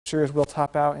temperatures will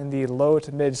top out in the low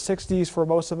to mid 60s for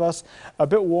most of us. A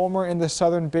bit warmer in the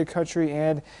southern big country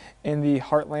and in the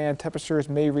heartland. Temperatures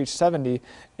may reach 70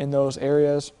 in those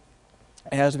areas.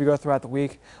 As we go throughout the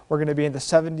week, we're going to be in the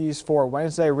 70s for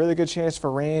Wednesday. Really good chance for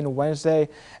rain Wednesday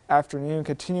afternoon,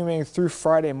 continuing through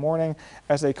Friday morning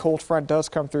as a cold front does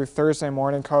come through Thursday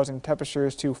morning, causing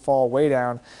temperatures to fall way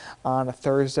down on a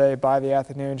Thursday. By the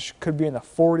afternoon, could be in the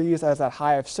 40s as that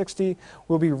high of 60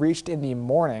 will be reached in the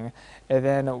morning. And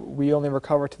then we only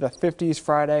recover to the 50s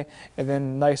Friday, and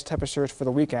then nice temperatures for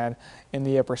the weekend in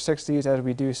the upper 60s as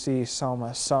we do see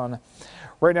some sun.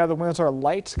 Right now, the winds are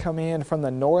light coming in from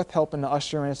the north, helping to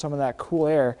usher in some of that cool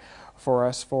air for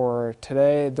us for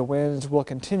today. The winds will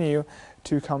continue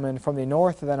to come in from the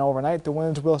north, and then overnight, the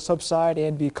winds will subside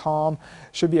and be calm.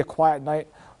 Should be a quiet night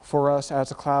for us as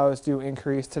the clouds do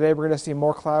increase. Today, we're going to see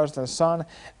more clouds than sun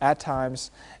at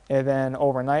times, and then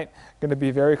overnight, going to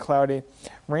be very cloudy.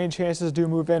 Rain chances do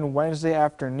move in Wednesday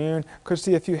afternoon. Could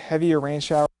see a few heavier rain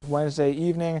showers Wednesday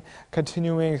evening,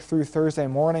 continuing through Thursday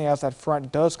morning as that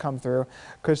front does come through.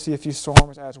 Could see a few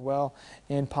storms as well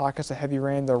in pockets of heavy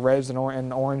rain, the reds and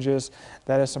oranges.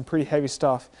 That is some pretty heavy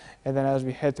stuff. And then as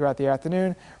we head throughout the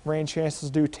afternoon, rain chances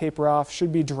do taper off.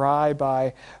 Should be dry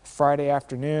by Friday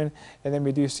afternoon, and then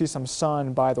we do see some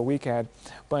sun by the weekend.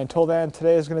 But until then,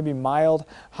 today is going to be mild,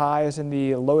 highs in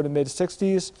the low to mid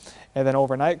 60s, and then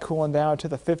overnight cooling down to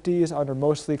the 50s under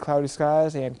mostly cloudy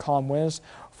skies and calm winds.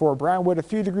 For Brownwood, a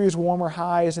few degrees warmer,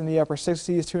 highs in the upper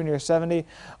 60s to near 70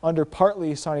 under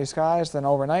partly sunny skies. Then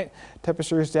overnight,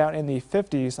 temperatures down in the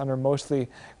 50s under mostly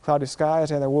cloudy skies,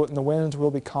 and the winds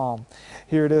will be calm.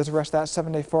 Here it is, the rest of that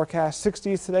 7-day forecast.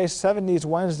 60s today, 70s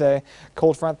Wednesday,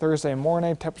 cold front Thursday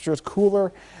morning, temperatures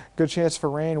cooler, good chance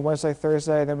for rain Wednesday,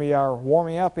 Thursday. Then we are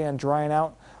warming up and drying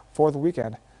out for the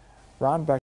weekend. Ron, back.